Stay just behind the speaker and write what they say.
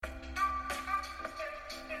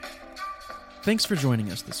Thanks for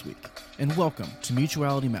joining us this week, and welcome to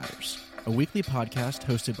Mutuality Matters, a weekly podcast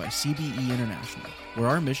hosted by CBE International, where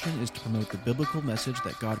our mission is to promote the biblical message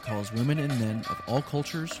that God calls women and men of all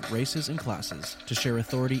cultures, races, and classes to share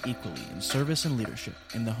authority equally in service and leadership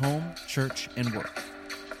in the home, church, and work.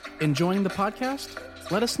 Enjoying the podcast?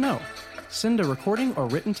 Let us know. Send a recording or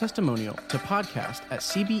written testimonial to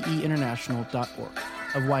podcast@cbeinternational.org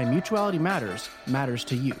of why Mutuality Matters matters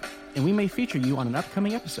to you, and we may feature you on an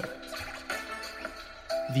upcoming episode.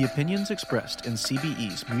 The opinions expressed in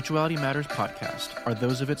CBE's Mutuality Matters podcast are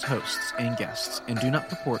those of its hosts and guests and do not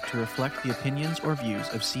purport to reflect the opinions or views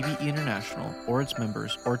of CBE International or its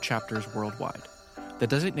members or chapters worldwide. The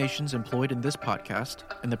designations employed in this podcast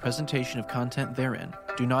and the presentation of content therein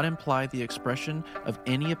do not imply the expression of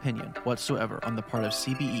any opinion whatsoever on the part of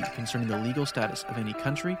CBE concerning the legal status of any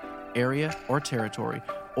country, area, or territory,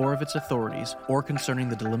 or of its authorities, or concerning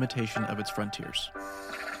the delimitation of its frontiers.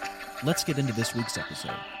 Let's get into this week's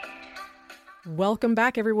episode. Welcome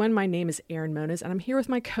back, everyone. My name is Erin Moniz, and I'm here with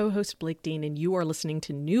my co-host Blake Dean, and you are listening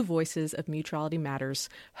to New Voices of Mutuality Matters,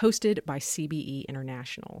 hosted by CBE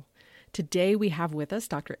International. Today we have with us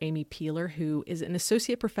Dr. Amy Peeler, who is an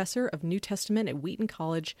associate professor of New Testament at Wheaton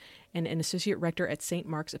College and an associate rector at St.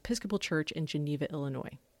 Mark's Episcopal Church in Geneva,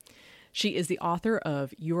 Illinois. She is the author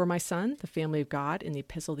of You Are My Son, The Family of God in the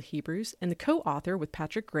Epistle to Hebrews, and the co-author with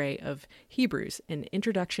Patrick Gray of Hebrews, an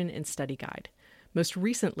Introduction and Study Guide. Most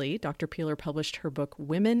recently, Dr. Peeler published her book,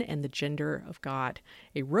 Women and the Gender of God,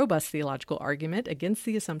 a robust theological argument against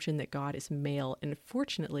the assumption that God is male, and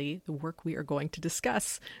fortunately, the work we are going to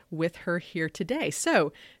discuss with her here today.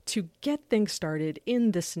 So, to get things started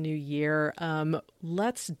in this new year,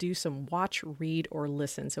 let's do some watch, read, or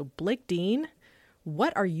listen. So, Blake Dean,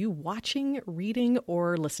 what are you watching, reading,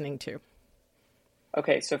 or listening to?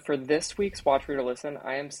 Okay, so for this week's Watch, Read, or Listen,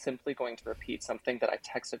 I am simply going to repeat something that I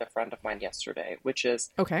texted a friend of mine yesterday, which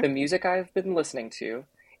is the music I've been listening to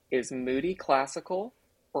is moody classical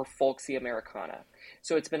or folksy Americana.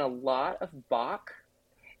 So it's been a lot of Bach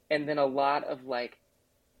and then a lot of like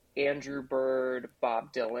Andrew Bird,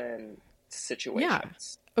 Bob Dylan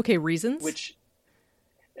situations. Yeah. Okay, reasons? Which...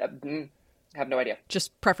 have no idea.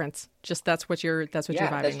 Just preference. Just that's what you're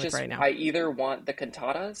vibing with right now. I either want the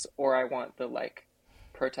cantatas or I want the like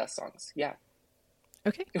protest songs. Yeah.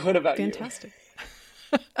 Okay. What about Fantastic.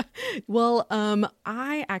 Well,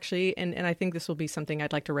 I actually, and I think this will be something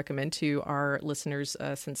I'd like to recommend to our listeners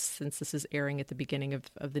since this is airing at the beginning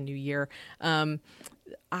of the new year.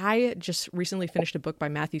 I just recently finished a book by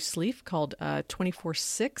Matthew Sleeth called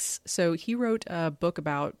 24/6. So he wrote a book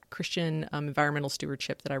about Christian environmental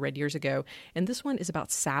stewardship that I read years ago. And this one is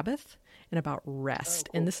about Sabbath and about rest.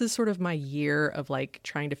 Oh, cool. And this is sort of my year of like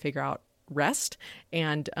trying to figure out rest.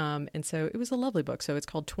 And so it was a lovely book. So it's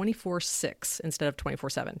called 24/6 instead of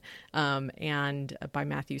 24/7, and by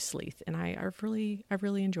Matthew Sleeth. And I've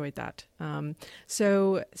really enjoyed that.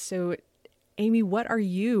 So Amy, what are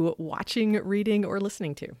you watching, reading, or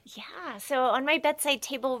listening to? Yeah, so on my bedside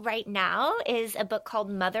table right now is a book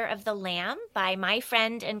called Mother of the Lamb by my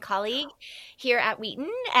friend and colleague here at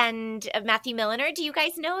Wheaton, and Matthew Milliner. Do you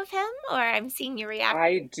guys know of him? Or I'm seeing you react.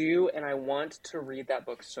 I do, and I want to read that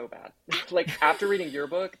book so bad. Like, after reading your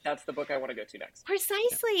book, that's the book I want to go to next.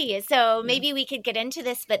 Precisely. Yeah. So maybe we could get into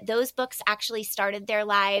this, but those books actually started their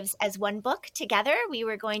lives as one book together. We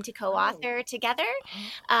were going to co-author together,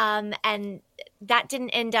 and that didn't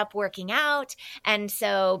end up working out. And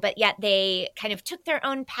so, but yet they kind of took their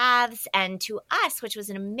own paths, and to us, which was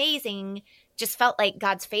an amazing, just felt like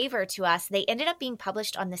God's favor to us, they ended up being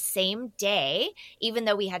published on the same day, even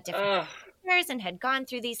though we had different and had gone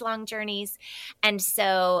through these long journeys. And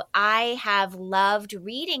so I have loved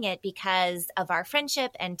reading it because of our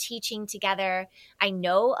friendship and teaching together. I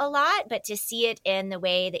know a lot, but to see it in the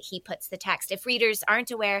way that he puts the text. If readers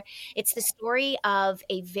aren't aware, it's the story of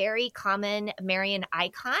a very common Marian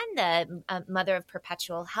icon, the Mother of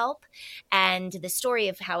Perpetual Help, and the story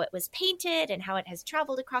of how it was painted and how it has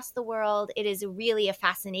traveled across the world. It is really a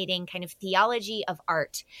fascinating kind of theology of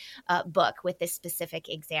art book with this specific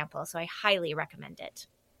example. So I highly recommend it.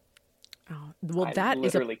 Oh, well, I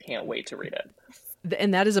literally can't wait to read it.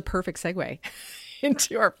 And that is a perfect segue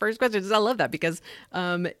into our first question. I love that because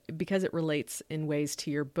it relates in ways to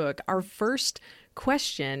your book. Our first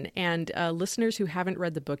question. And listeners who haven't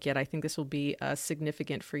read the book yet, I think this will be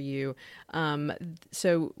significant for you.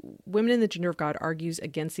 So Women in the Gender of God argues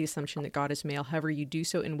against the assumption that God is male. However, you do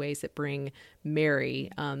so in ways that bring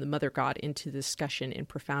Mary, the mother of God, into the discussion in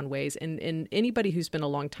profound ways. And anybody who's been a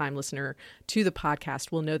long time listener to the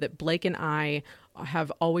podcast will know that Blake and I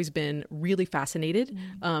have always been really fascinated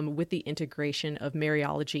with the integration of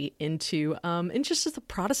Mariology into just the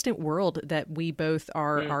Protestant world that we both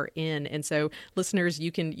are in. And so, listeners,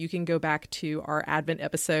 you can go back to our Advent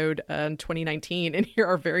episode in 2019 and hear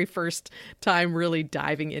our very first time really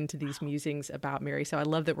diving into these musings about Mary. So I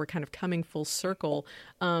love that we're kind of coming full circle.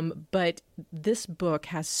 But this book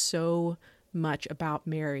has so much about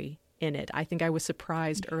Mary in it. I think I was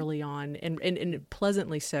surprised early on and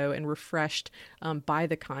pleasantly so, and refreshed by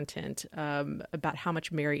the content about how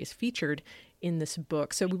much Mary is featured in this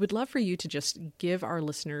book. So we would love for you to just give our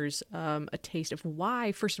listeners a taste of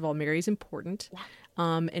why, first of all, Mary is important,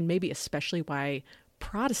 and maybe especially why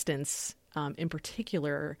Protestants in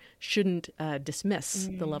particular shouldn't dismiss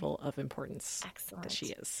the level of importance that she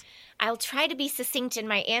is. I'll try to be succinct in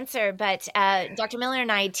my answer, but Dr. Miller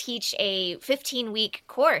and I teach a 15-week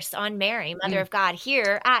course on Mary, Mother of God,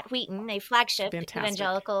 here at Wheaton, a flagship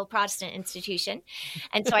evangelical Protestant institution.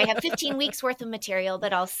 And so I have 15 weeks worth of material,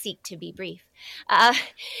 but I'll seek to be brief.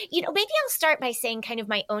 Maybe I'll start by saying kind of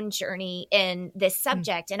my own journey in this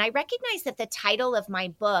subject. And I recognize that the title of my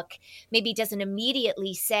book maybe doesn't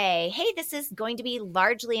immediately say, hey, this is going to be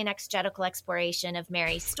largely an exegetical exploration of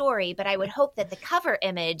Mary's story, but I would hope that the cover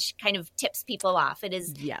image kind of tips people off. It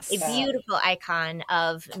is a beautiful icon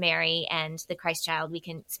of Mary and the Christ child. We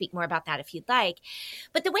can speak more about that if you'd like.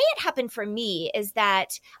 But the way it happened for me is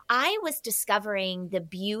that I was discovering the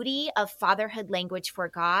beauty of fatherhood language for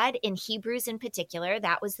God in Hebrews in particular.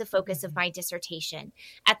 That was the focus of my dissertation.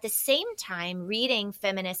 At the same time, reading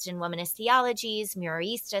feminist and womanist theologies,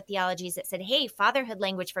 Murrayista theologies that said, hey, fatherhood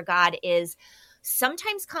language for God is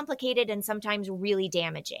sometimes complicated and sometimes really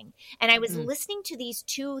damaging. And I was listening to these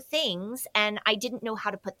two things and I didn't know how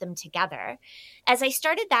to put them together. As I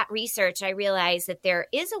started that research, I realized that there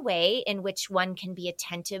is a way in which one can be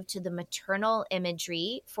attentive to the maternal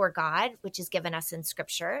imagery for God, which is given us in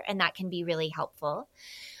Scripture, and that can be really helpful.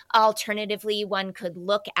 Alternatively, one could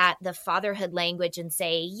look at the fatherhood language and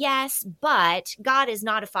say, yes, but God is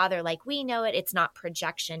not a father like we know it. It's not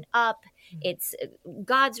projection up. It's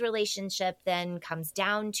God's relationship then comes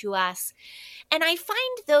down to us. And I find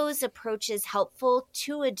those approaches helpful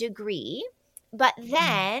to a degree. But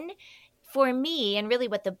then for me, and really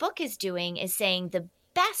what the book is doing is saying the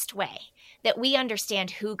best way that we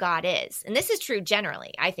understand who God is, and this is true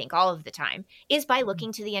generally, I think all of the time, is by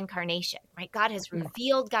looking to the incarnation, right? God has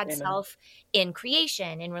revealed God's self in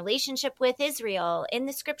creation, in relationship with Israel, in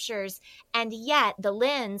the scriptures, and yet the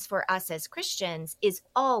lens for us as Christians is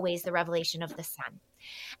always the revelation of the Son.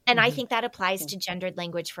 And I think that applies to gendered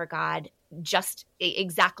language for God just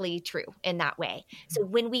exactly true in that way. So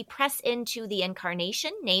when we press into the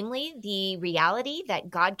incarnation, namely the reality that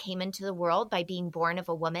God came into the world by being born of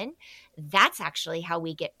a woman, that's actually how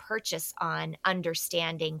we get purchase on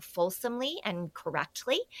understanding fulsomely and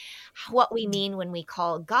correctly what we mean when we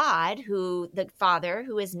call God, who the Father,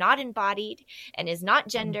 who is not embodied and is not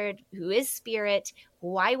gendered, who is spirit.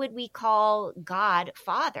 Why would we call God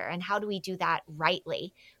Father? And how do we do that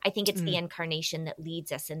rightly? I think it's the incarnation that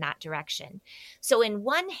leads us in that direction. So in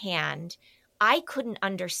one hand, I couldn't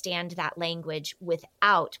understand that language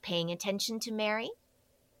without paying attention to Mary.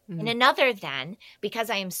 In another, then, because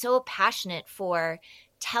I am so passionate for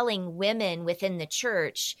telling women within the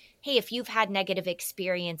church, hey, if you've had negative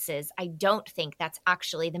experiences, I don't think that's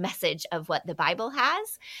actually the message of what the Bible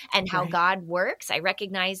has and how God works. I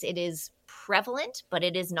recognize it is prevalent, but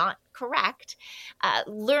it is not correct.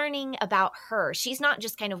 Learning about her. She's not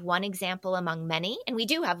just kind of one example among many, and we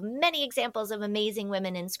do have many examples of amazing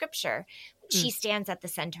women in Scripture. She stands at the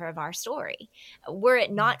center of our story. Were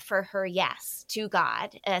it not for her yes to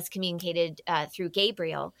God, as communicated through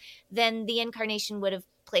Gabriel, then the incarnation would have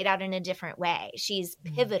played out in a different way. She's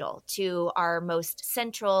pivotal to our most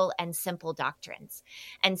central and simple doctrines.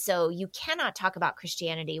 And so you cannot talk about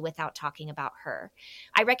Christianity without talking about her.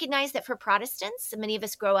 I recognize that for Protestants, many of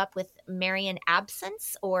us grow up with Marian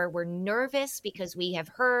absence, or we're nervous because we have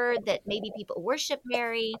heard that maybe people worship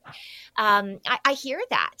Mary. I hear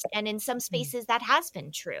that. And in some spaces that has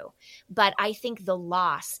been true. But I think the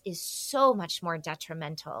loss is so much more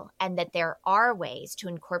detrimental, and that there are ways to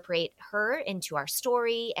incorporate her into our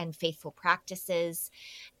story and faithful practices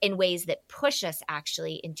in ways that push us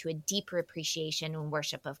actually into a deeper appreciation and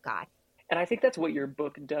worship of God. And I think that's what your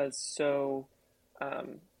book does so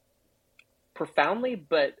profoundly,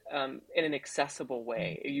 but in an accessible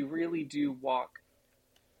way. You really do walk,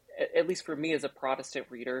 at least for me as a Protestant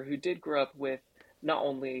reader who did grow up with not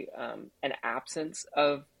only an absence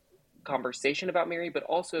of conversation about Mary, but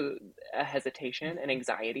also a hesitation and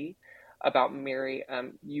anxiety about Mary.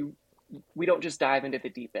 We don't just dive into the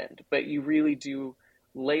deep end, but you really do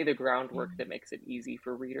lay the groundwork that makes it easy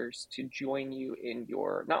for readers to join you in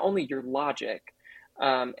your, not only your logic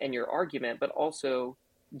and your argument, but also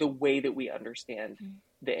the way that we understand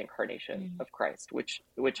the incarnation of Christ, which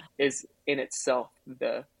is in itself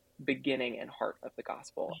the beginning and heart of the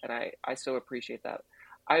gospel. And I so appreciate that.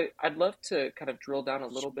 I'd love to kind of drill down a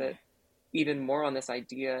little bit even more on this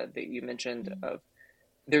idea that you mentioned of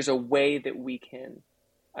there's a way that we can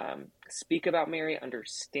speak about Mary,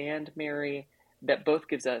 understand Mary, that both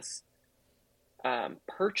gives us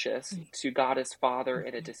purchase to God as Father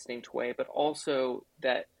in a distinct way, but also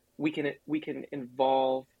that we can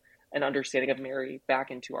involve an understanding of Mary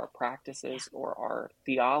back into our practices or our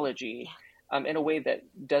theology in a way that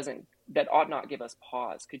ought not give us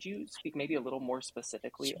pause. Could you speak maybe a little more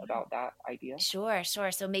specifically about that idea? Sure.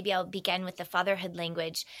 So maybe I'll begin with the fatherhood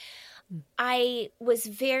language. I was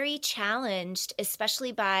very challenged,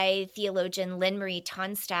 especially by theologian Lynn Marie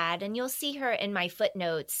Tonstad, and you'll see her in my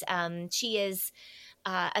footnotes. She is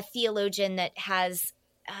a theologian that has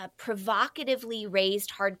provocatively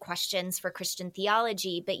raised hard questions for Christian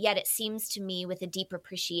theology, but yet it seems to me with a deep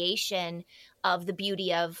appreciation of the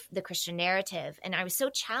beauty of the Christian narrative. And I was so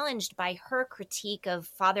challenged by her critique of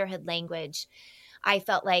fatherhood language. I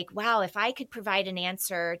felt like, wow, if I could provide an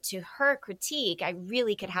answer to her critique, I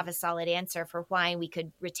really could have a solid answer for why we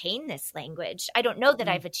could retain this language. I don't know that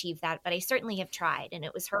I've achieved that, but I certainly have tried. And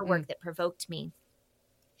it was her work that provoked me.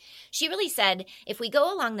 She really said, if we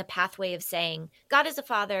go along the pathway of saying God is a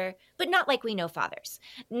father, but not like we know fathers,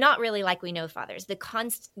 not really like we know fathers, the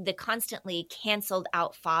constantly canceled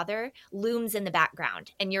out father looms in the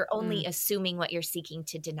background, and you're only assuming what you're seeking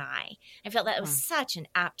to deny. I felt that was such an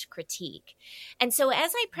apt critique. And so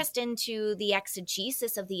as I pressed into the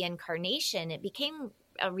exegesis of the incarnation, it became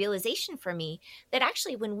a realization for me that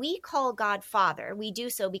actually when we call God Father, we do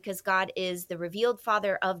so because God is the revealed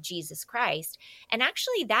Father of Jesus Christ. And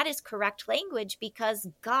actually that is correct language because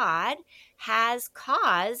God has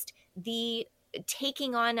caused the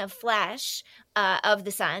taking on of flesh of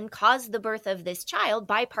the Son, caused the birth of this child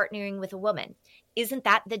by partnering with a woman. Isn't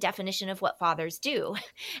that the definition of what fathers do?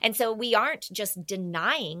 And so we aren't just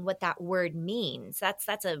denying what that word means.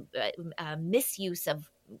 That's a misuse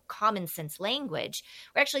of common sense language.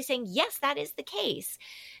 We're actually saying, yes, that is the case.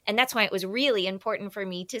 And that's why it was really important for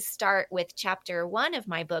me to start with chapter 1 of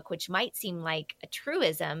my book, which might seem like a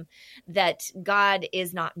truism, that God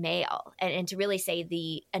is not male. And to really say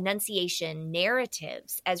the Annunciation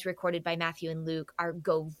narratives as recorded by Matthew and Luke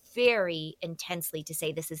go very intensely to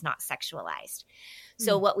say this is not sexualized.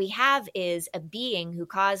 So what we have is a being who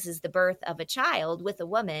causes the birth of a child with a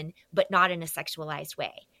woman, but not in a sexualized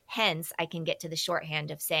way. Hence, I can get to the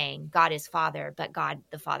shorthand of saying God is Father, but God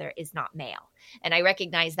the Father is not male. And I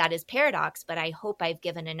recognize that is paradox, but I hope I've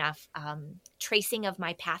given enough tracing of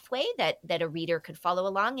my pathway that a reader could follow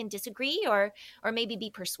along and disagree or maybe be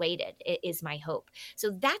persuaded, is my hope.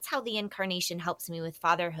 So that's how the incarnation helps me with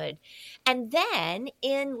fatherhood. And then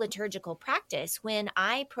in liturgical practice, when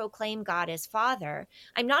I proclaim God as Father,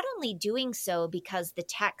 I'm not only doing so because the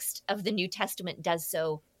text of the New Testament does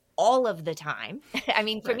so all of the time. I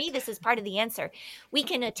mean, for me, this is part of the answer. We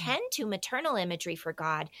can attend to maternal imagery for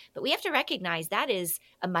God, but we have to recognize that is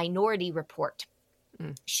a minority report.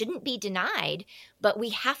 Shouldn't be denied, but we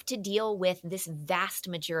have to deal with this vast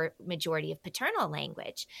majority of paternal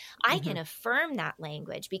language. I can affirm that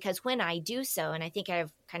language because when I do so, and I think I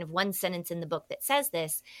have kind of one sentence in the book that says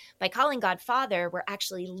this, by calling God Father, we're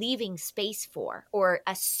actually leaving space for or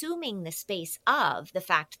assuming the space of the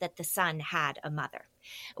fact that the Son had a mother.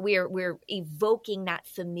 We're evoking that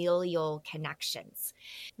familial connections.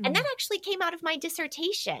 And that actually came out of my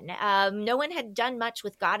dissertation. No one had done much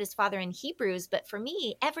with God as Father in Hebrews, but for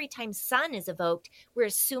me, every time Son is evoked, we're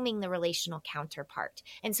assuming the relational counterpart.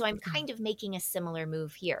 And so I'm kind of making a similar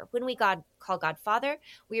move here. When we call God Father,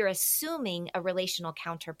 we are assuming a relational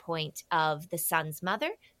counterpoint of the Son's mother,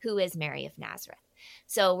 who is Mary of Nazareth.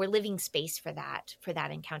 So we're leaving space for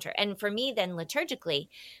that encounter. And for me, then liturgically,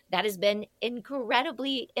 that has been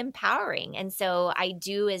incredibly empowering. And so I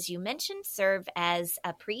do, as you mentioned, serve as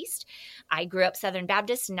a priest. I grew up Southern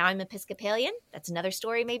Baptist, and now I'm Episcopalian. That's another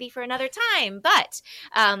story maybe for another time. But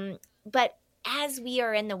as we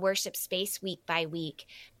are in the worship space week by week,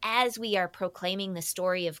 as we are proclaiming the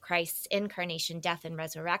story of Christ's incarnation, death, and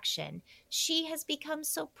resurrection, she has become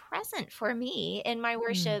so present for me in my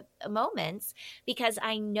worship moments, because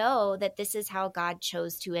I know that this is how God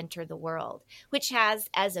chose to enter the world, which has,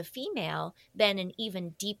 as a female, been an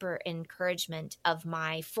even deeper encouragement of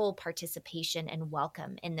my full participation and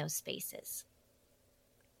welcome in those spaces.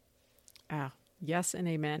 Yes and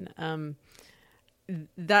amen.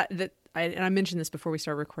 I mentioned this before we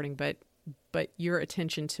started recording, but your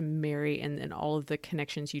attention to Mary and all of the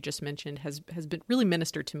connections you just mentioned has been really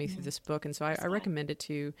ministered to me through this book, and so I recommend it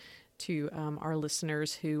to our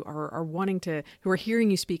listeners who are hearing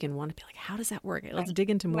you speak and want to be like, how does that work? Let's dig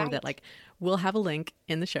into more of that. Like, we'll have a link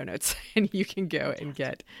in the show notes, and you can go and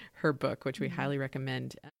get her book, which we highly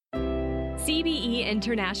recommend. CBE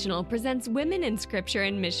International presents Women in Scripture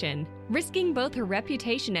and Mission. Risking both her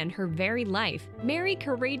reputation and her very life, Mary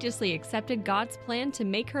courageously accepted God's plan to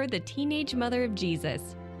make her the teenage mother of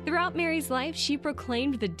Jesus. Throughout Mary's life, she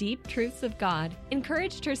proclaimed the deep truths of God,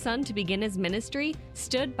 encouraged her son to begin his ministry,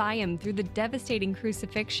 stood by him through the devastating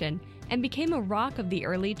crucifixion, and became a rock of the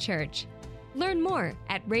early church. Learn more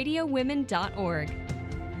at radiowomen.org.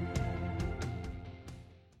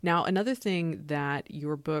 Now, another thing that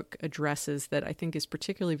your book addresses that I think is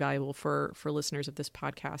particularly valuable for listeners of this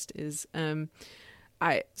podcast is,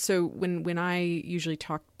 so when I usually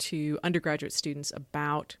talk to undergraduate students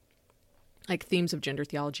about like themes of gender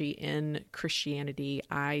theology in Christianity,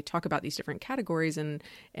 I talk about these different categories and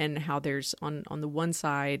how there's on the one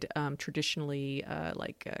side traditionally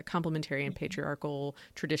complementary and patriarchal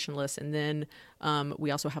traditionalists, and then we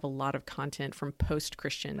also have a lot of content from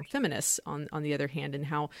post-Christian feminists on the other hand, and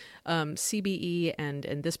how CBE and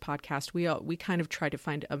this podcast we kind of try to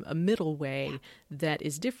find a middle way that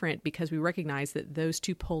is different, because we recognize that those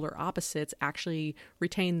two polar opposites actually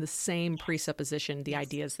retain the same presupposition, the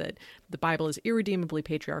ideas that the Bible is irredeemably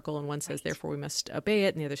patriarchal, and one says therefore we must obey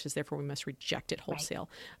it, and the other says therefore we must reject it wholesale.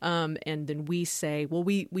 And then we say, well,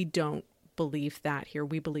 we don't believe that here.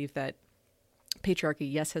 We believe that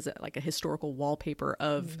patriarchy, yes, has a historical wallpaper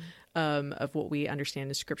of what we understand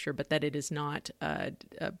as Scripture, but that it is not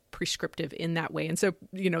prescriptive in that way. And so,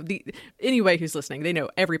 anybody who's listening, they know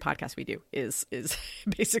every podcast we do is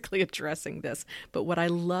basically addressing this. But what I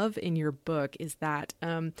love in your book is that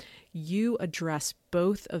you address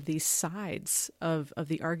both of these sides of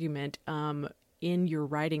the argument in your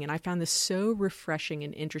writing. And I found this so refreshing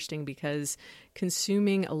and interesting, because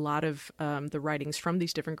consuming a lot of the writings from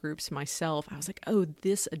these different groups myself, I was like, oh,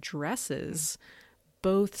 this addresses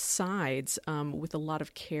both sides with a lot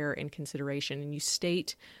of care and consideration. And you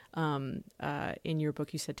state in your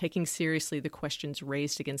book, you said, taking seriously the questions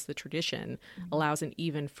raised against the tradition allows an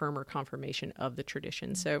even firmer confirmation of the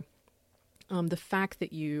tradition. So the fact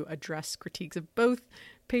that you address critiques of both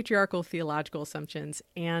patriarchal theological assumptions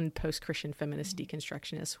and post-Christian feminist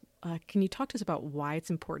deconstructionists, can you talk to us about why it's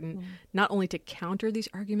important not only to counter these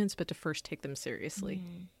arguments, but to first take them seriously?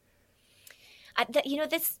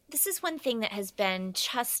 This is one thing that has been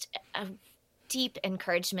just a deep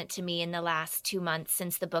encouragement to me in the last 2 months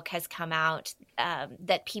since the book has come out,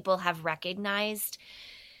 that people have recognized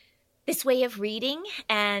this way of reading.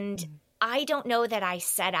 And I don't know that I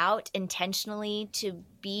set out intentionally to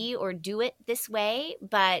be or do it this way,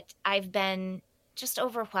 but I've been just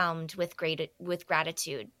overwhelmed with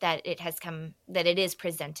gratitude that it is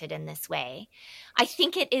presented in this way. I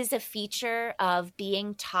think it is a feature of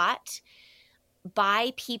being taught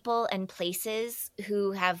by people and places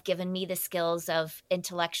who have given me the skills of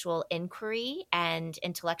intellectual inquiry and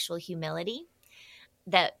intellectual humility.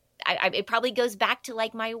 That it probably goes back to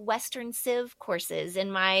like my Western Civ courses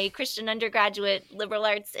in my Christian undergraduate liberal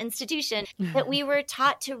arts institution, that we were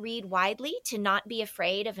taught to read widely, to not be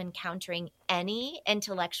afraid of encountering any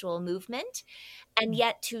intellectual movement, and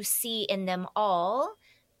yet to see in them all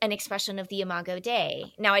an expression of the Imago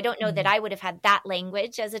Dei. Now, I don't know that I would have had that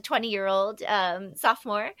language as a 20-year-old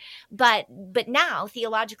sophomore, but now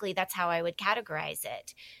theologically, that's how I would categorize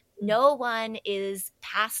it. No one is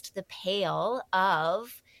past the pale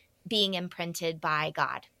of being imprinted by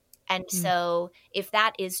God. And so if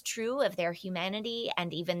that is true of their humanity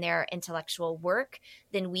and even their intellectual work,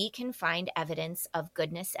 then we can find evidence of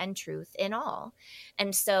goodness and truth in all.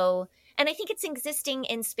 And I think it's existing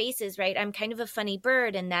in spaces, right? I'm kind of a funny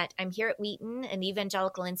bird in that I'm here at Wheaton, an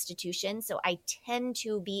evangelical institution. So I tend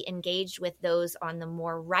to be engaged with those on the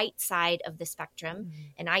more right side of the spectrum.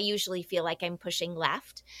 And I usually feel like I'm pushing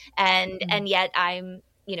left. And yet I'm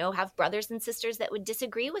have brothers and sisters that would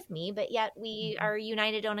disagree with me, but yet we are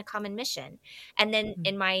united on a common mission. And then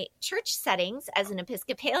in my church settings as an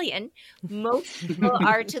Episcopalian, most people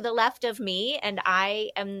are to the left of me, and I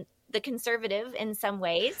am the conservative in some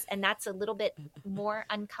ways, and that's a little bit more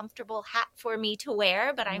uncomfortable hat for me to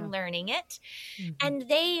wear, but I'm learning it. And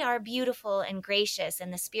they are beautiful and gracious,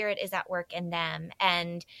 and the Spirit is at work in them.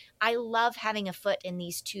 And I love having a foot in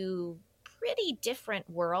these two pretty different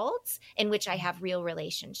worlds in which I have real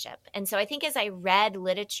relationship. And so I think as I read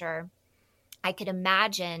literature, I could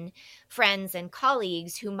imagine friends and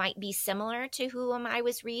colleagues who might be similar to whom I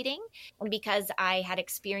was reading. And because I had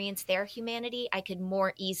experienced their humanity, I could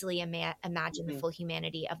more easily imagine the full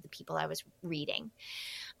humanity of the people I was reading.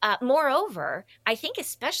 Moreover, I think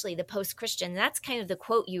especially the post-Christian, that's kind of the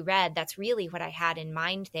quote you read, that's really what I had in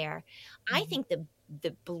mind there. I think the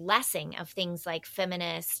blessing of things like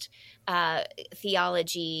feminist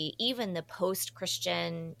theology, even the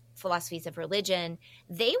post-Christian philosophies of religion,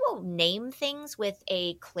 they will name things with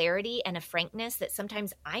a clarity and a frankness that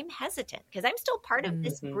sometimes I'm hesitant because I'm still part of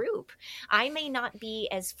this group. I may not be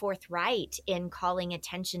as forthright in calling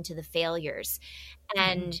attention to the failures.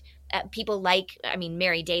 And people like,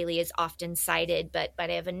 Mary Daly is often cited, but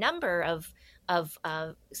I have a number of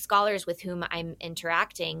scholars with whom I'm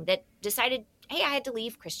interacting that decided, hey, I had to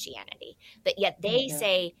leave Christianity. But yet they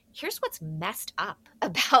say, here's what's messed up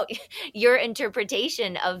about your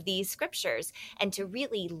interpretation of these scriptures. And to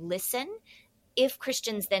really listen, if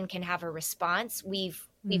Christians then can have a response, we've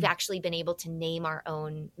actually been able to name our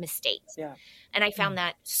own mistakes. Yeah. And I found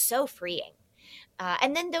that so freeing.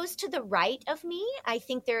 And then those to the right of me, I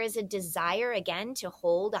think there is a desire, again, to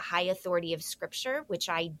hold a high authority of Scripture, which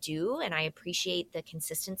I do, and I appreciate the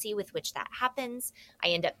consistency with which that happens. I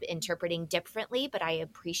end up interpreting differently, but I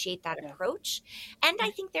appreciate that approach. And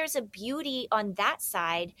I think there's a beauty on that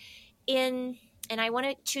side in, and I want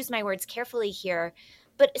to choose my words carefully here,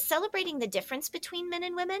 but celebrating the difference between men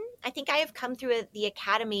and women. I think I have come through the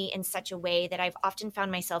academy in such a way that I've often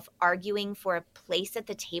found myself arguing for a place at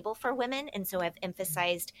the table for women. And so I've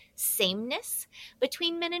emphasized sameness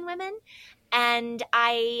between men and women. And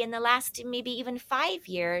I, in the last maybe even 5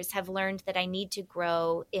 years, have learned that I need to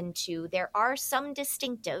grow into, there are some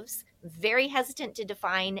distinctives, very hesitant to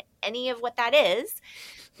define any of what that is,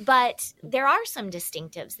 but there are some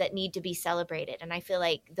distinctives that need to be celebrated. And I feel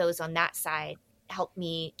like those on that side help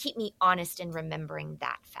me keep me honest in remembering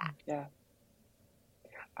that fact. Yeah,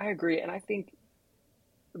 I agree. And I think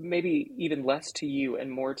maybe even less to you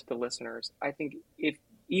and more to the listeners, I think if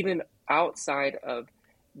even outside of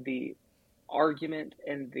the argument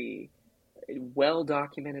and the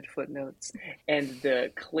well-documented footnotes and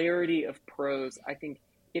the clarity of prose, I think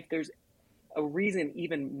if there's a reason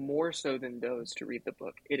even more so than those to read the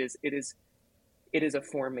book, it is a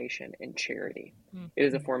formation in charity. It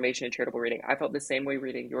is a formation in charitable reading. I felt the same way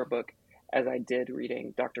reading your book as I did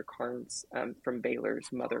reading Dr. Carnes from Baylor's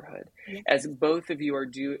Motherhood. Yes. As both of you are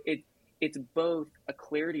it's both a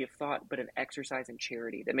clarity of thought, but an exercise in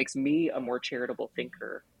charity that makes me a more charitable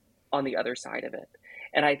thinker on the other side of it.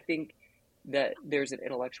 And I think that there's an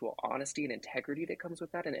intellectual honesty and integrity that comes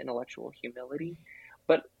with that, and intellectual humility.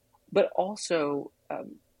 But also,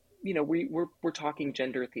 we're talking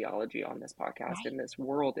gender theology on this podcast in this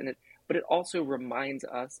world, but it also reminds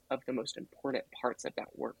us of the most important parts of that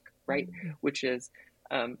work, right? Which is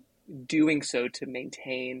doing so to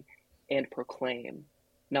maintain and proclaim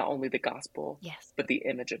not only the gospel, but the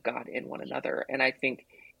image of God in one another. And I think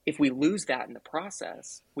if we lose that in the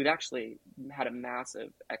process, we've actually had a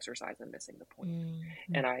massive exercise in missing the point.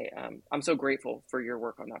 And I'm so grateful for your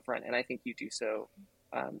work on that front. And I think you do so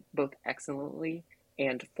both excellently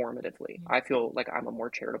and formatively. I feel like I'm a more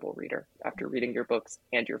charitable reader after reading your books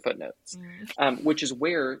and your footnotes, which is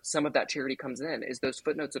where some of that charity comes in, is those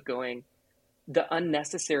footnotes of going, the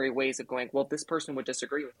unnecessary ways of going, well, this person would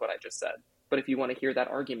disagree with what I just said, but if you want to hear that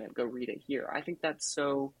argument, go read it here. I think that's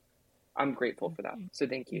so, I'm grateful for that. So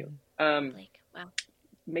thank you.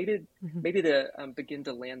 Maybe to begin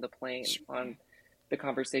to land the plane on the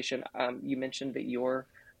conversation, you mentioned that you're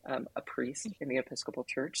a priest in the Episcopal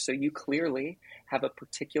Church, so you clearly have a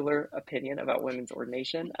particular opinion about women's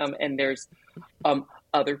ordination, and there's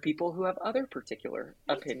other people who have other particular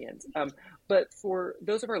opinions. But for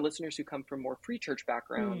those of our listeners who come from more free church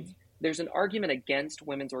backgrounds, there's an argument against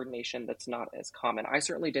women's ordination that's not as common. I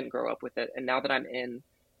certainly didn't grow up with it, and now that I'm in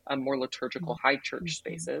more liturgical high church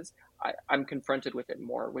spaces, I'm confronted with it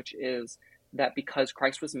more, which is that because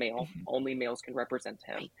Christ was male, only males can represent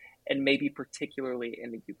him, and maybe particularly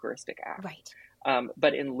in the Eucharistic act,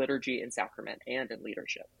 but in liturgy and sacrament and in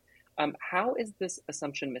leadership. How is this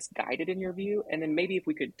assumption misguided in your view? And then maybe if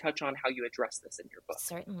we could touch on how you address this in your book.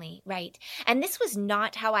 Certainly, right. And this was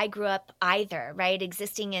not how I grew up either, right?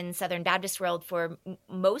 Existing in Southern Baptist world for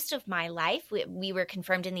most of my life. We were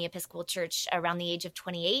confirmed in the Episcopal Church around the age of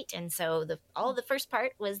 28. And so all the first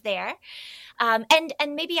part was there. And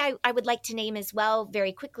maybe I would like to name as well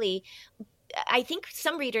very quickly, I think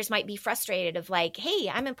some readers might be frustrated of like, hey,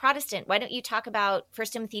 I'm a Protestant. Why don't you talk about 1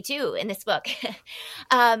 Timothy 2 in this book?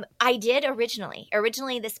 I did originally.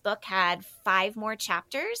 Originally, this book had 5 more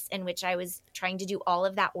chapters in which I was trying to do all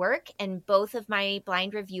of that work. And both of my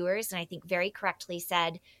blind reviewers, and I think very correctly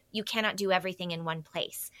said, you cannot do everything in one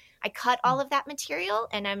place. I cut all of that material,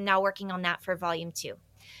 and I'm now working on that for volume 2.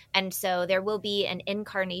 And so there will be an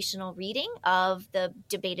incarnational reading of the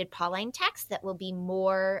debated Pauline text that will be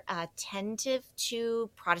more attentive to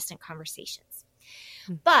Protestant conversations.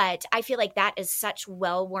 But I feel like that is such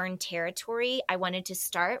well-worn territory. I wanted to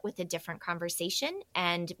start with a different conversation,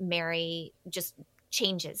 and Mary just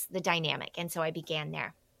changes the dynamic. And so I began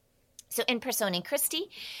there. So in Personae Christi,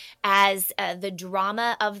 as the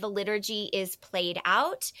drama of the liturgy is played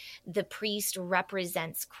out, the priest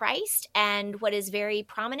represents Christ. And what is very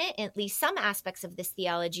prominent, at least some aspects of this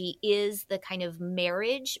theology, is the kind of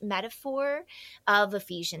marriage metaphor of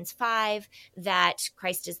Ephesians 5, that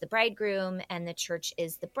Christ is the bridegroom and the church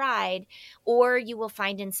is the bride. Or you will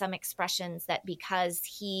find in some expressions that because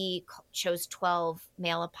he chose 12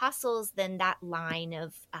 male apostles, then that line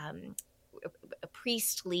of a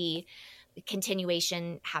priestly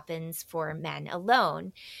continuation happens for men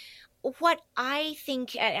alone. What I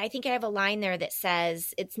think I have a line there that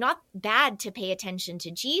says it's not bad to pay attention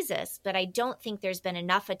to Jesus, but I don't think there's been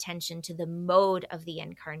enough attention to the mode of the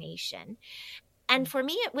incarnation. And for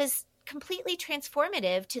me, it was completely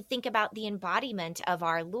transformative to think about the embodiment of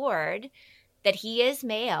our Lord, that he is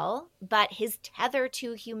male, but his tether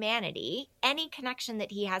to humanity, any connection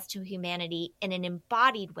that he has to humanity in an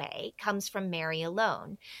embodied way, comes from Mary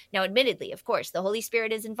alone. Now, admittedly, of course, the Holy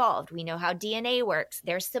Spirit is involved. We know how DNA works.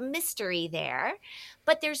 There's some mystery there,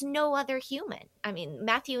 but there's no other human. I mean,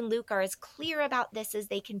 Matthew and Luke are as clear about this as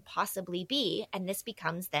they can possibly be, and this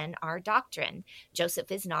becomes then our doctrine.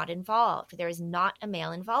 Joseph is not involved. There is not a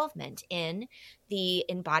male involvement in the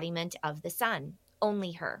embodiment of the Son,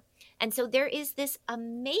 only her. And so there is this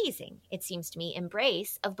amazing, it seems to me,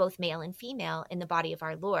 embrace of both male and female in the body of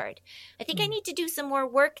our Lord. I think I need to do some more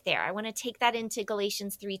work there. I want to take that into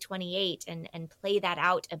Galatians 3:28 and play that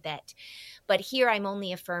out a bit. But here I'm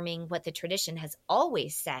only affirming what the tradition has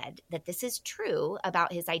always said, that this is true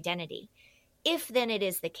about his identity. If then it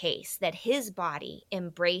is the case that his body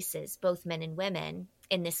embraces both men and women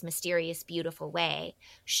in this mysterious, beautiful way,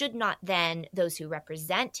 should not then those who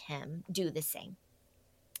represent him do the same?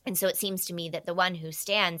 And so it seems to me that the one who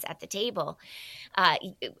stands at the table,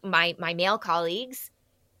 my male colleagues,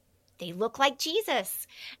 they look like Jesus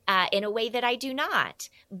in a way that I do not.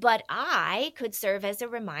 But I could serve as a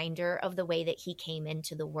reminder of the way that he came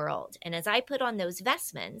into the world. And as I put on those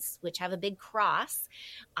vestments, which have a big cross,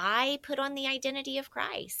 I put on the identity of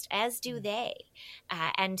Christ, as do they.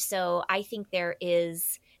 And so I think there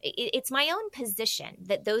is... It's my own position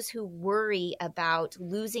that those who worry about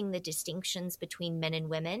losing the distinctions between men and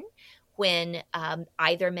women when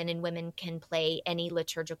either men and women can play any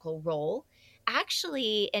liturgical role,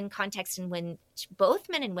 actually in context and when both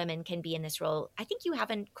men and women can be in this role, I think you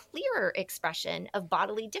have a clearer expression of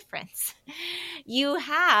bodily difference. You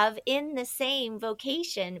have in the same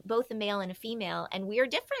vocation both a male and a female, and we are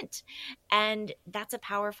different. And that's a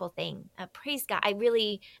powerful thing. Praise God. I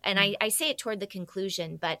really, and I say it toward the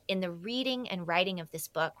conclusion, but in the reading and writing of this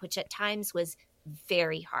book, which at times was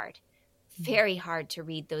very hard to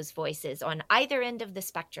read those voices on either end of the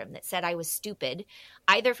spectrum that said I was stupid,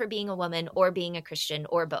 either for being a woman or being a Christian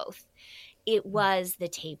or both. It was the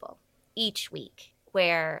table each week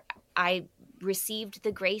where I received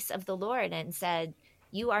the grace of the Lord and said,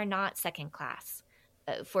 you are not second class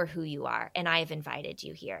for who you are, and I have invited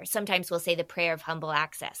you here. Sometimes we'll say the prayer of humble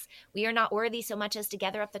access. We are not worthy so much as to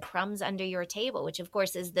gather up the crumbs under your table, which of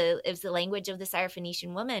course is the language of the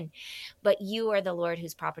Syrophoenician woman. But you are the Lord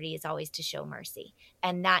whose property is always to show mercy.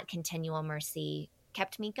 And that continual mercy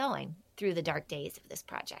kept me going through the dark days of this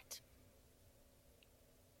project.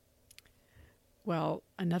 Well,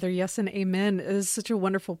 Another yes and amen. It is such a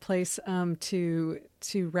wonderful place to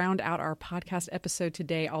round out our podcast episode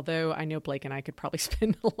today, although I know Blake and I could probably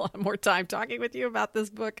spend a lot more time talking with you about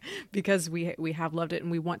this book because we have loved it,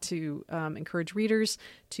 and we want to encourage readers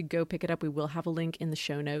to go pick it up. We will have a link in the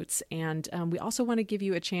show notes, and we also want to give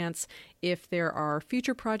you a chance, if there are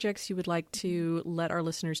future projects you would like to let our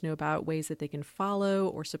listeners know about, ways that they can follow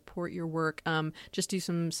or support your work. Just do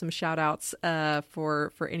some shout outs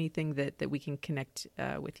for anything that we can connect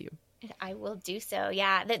with you. I will do so.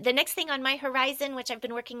 Yeah. The next thing on my horizon, which I've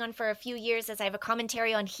been working on for a few years, is I have a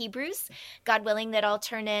commentary on Hebrews, God willing, that I'll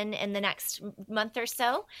turn in the next month or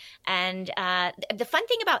so. And the fun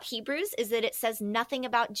thing about Hebrews is that it says nothing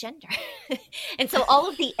about gender. And so all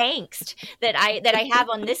of the angst that I have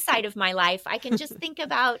on this side of my life, I can just think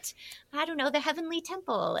about, I don't know, the heavenly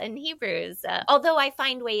temple and Hebrews, although I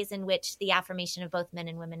find ways in which the affirmation of both men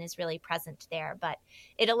and women is really present there. But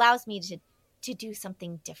it allows me to do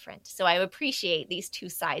something different. So I appreciate these two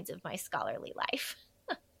sides of my scholarly life.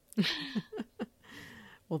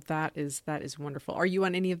 Well, that is wonderful. Are you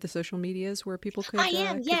on any of the social medias where people could? I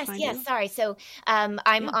am. Yes. Sorry. So I'm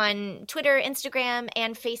on Twitter, Instagram,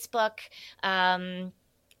 and Facebook.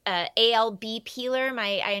 ALB Peeler.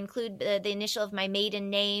 I include the initial of my maiden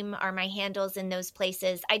name are my handles in those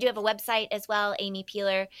places. I do have a website as well, Amy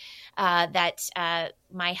Peeler, that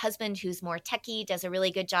my husband, who's more techie, does a really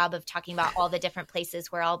good job of talking about all the different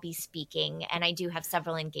places where I'll be speaking. And I do have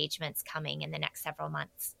several engagements coming in the next several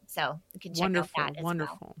months. So you can check out that as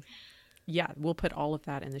well. Yeah, we'll put all of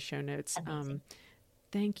that in the show notes.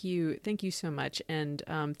 Thank you so much. And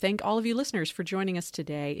thank all of you listeners for joining us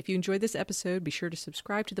today. If you enjoyed this episode, be sure to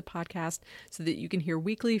subscribe to the podcast so that you can hear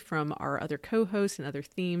weekly from our other co-hosts and other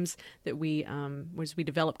themes that we, as we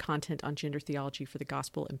develop content on gender theology for the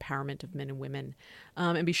gospel empowerment of men and women.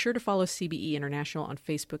 And be sure to follow CBE International on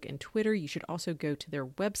Facebook and Twitter. You should also go to their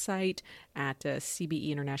website at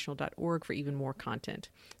cbeinternational.org for even more content.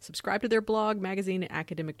 Subscribe to their blog, magazine, and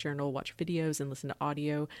academic journal, watch videos, and listen to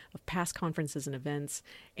audio of past conferences and events.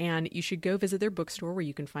 And you should go visit their bookstore where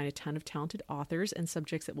you can find a ton of talented authors and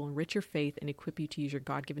subjects that will enrich your faith and equip you to use your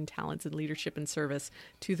God-given talents in leadership and service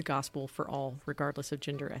to the gospel for all, regardless of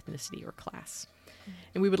gender, ethnicity, or class.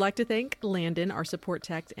 And we would like to thank Landon, our support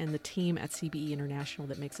tech, and the team at CBE International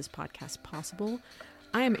that makes this podcast possible.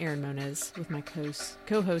 I am Erin Moniz with my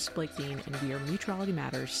co-host Blake Dean, and we are Mutuality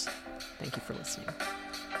Matters. Thank you for listening.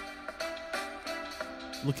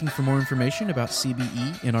 Looking for more information about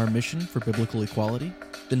CBE and our mission for biblical equality?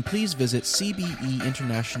 Then please visit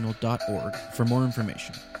cbeinternational.org for more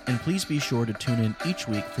information. And please be sure to tune in each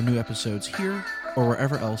week for new episodes here or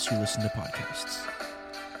wherever else you listen to podcasts.